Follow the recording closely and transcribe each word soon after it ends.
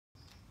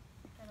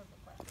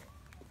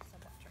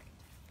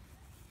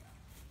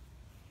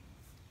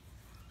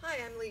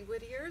I'm Lee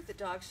Whittier, the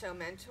Dog Show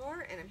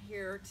Mentor, and I'm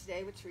here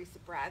today with Teresa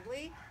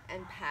Bradley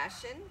and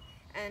Passion.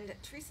 And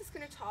Teresa's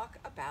going to talk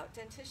about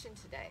dentition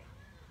today.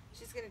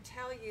 She's going to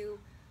tell you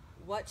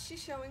what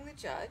she's showing the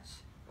judge,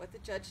 what the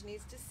judge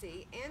needs to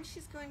see, and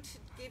she's going to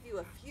give you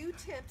a few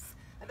tips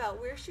about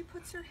where she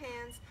puts her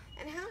hands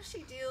and how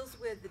she deals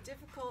with the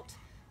difficult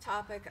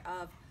topic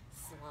of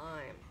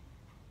slime.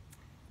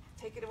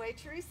 Take it away,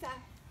 Teresa.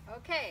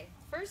 Okay,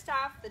 first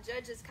off, the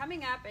judge is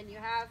coming up and you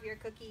have your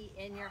cookie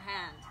in your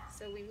hand.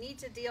 So we need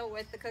to deal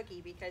with the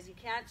cookie because you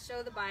can't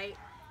show the bite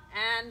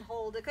and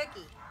hold a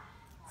cookie.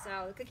 So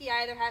the cookie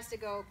either has to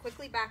go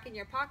quickly back in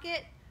your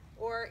pocket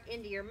or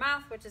into your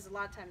mouth, which is a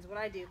lot of times what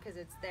I do because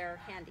it's there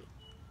handy.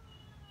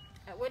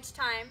 At which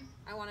time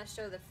I want to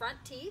show the front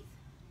teeth,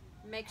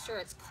 make sure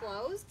it's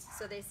closed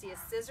so they see a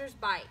scissors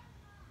bite.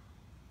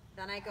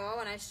 Then I go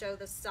and I show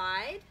the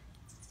side,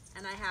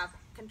 and I have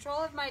control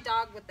of my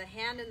dog with the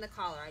hand in the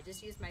collar. I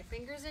just use my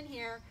fingers in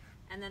here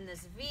and then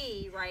this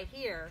V right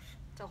here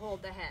to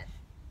hold the head.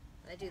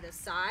 I do the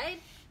side,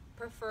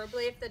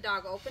 preferably if the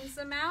dog opens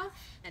the mouth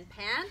and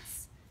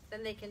pants,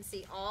 then they can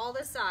see all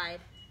the side,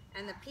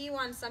 and the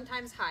P1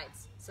 sometimes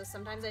hides. So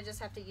sometimes I just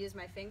have to use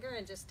my finger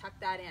and just tuck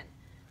that in.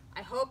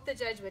 I hope the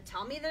judge would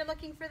tell me they're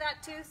looking for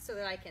that tooth so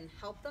that I can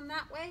help them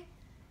that way,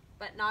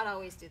 but not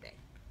always do they.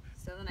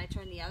 So then I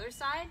turn the other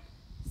side,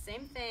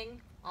 same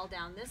thing, all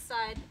down this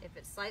side. If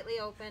it's slightly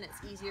open,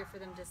 it's easier for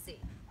them to see.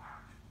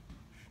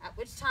 At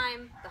which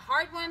time, the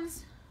hard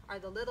ones are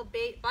the little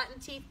button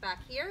teeth back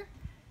here,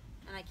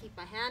 and I keep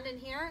my hand in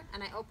here,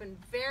 and I open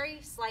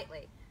very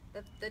slightly.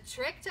 The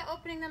trick to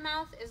opening the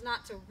mouth is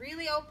not to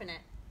really open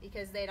it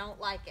because they don't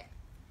like it.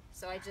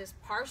 So I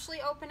just partially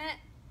open it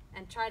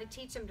and try to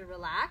teach them to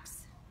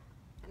relax,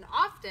 and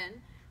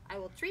often I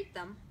will treat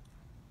them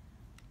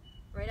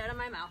right out of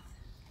my mouth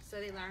so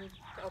they learn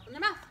to open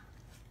their mouth.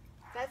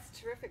 That's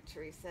terrific,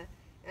 Teresa.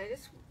 And I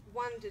just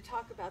wanted to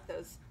talk about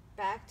those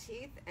back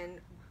teeth and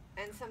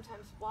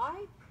sometimes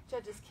why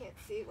judges can't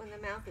see it when the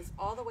mouth is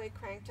all the way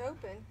cranked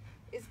open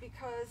is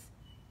because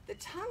the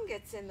tongue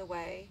gets in the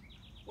way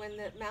when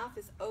the mouth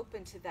is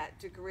open to that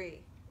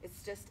degree.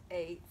 It's just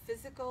a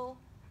physical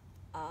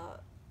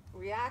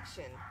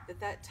reaction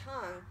that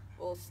tongue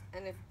will,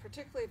 and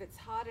particularly if it's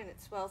hot and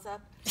it swells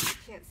up, you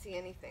can't see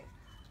anything.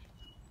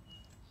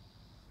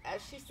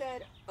 As she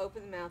said,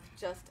 open the mouth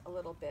just a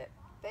little bit.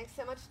 Thanks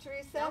so much,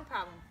 Teresa. No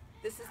problem.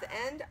 This is the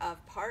end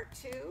of part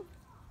 2,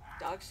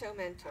 Dog Show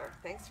Mentor.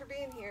 Thanks for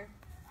being here.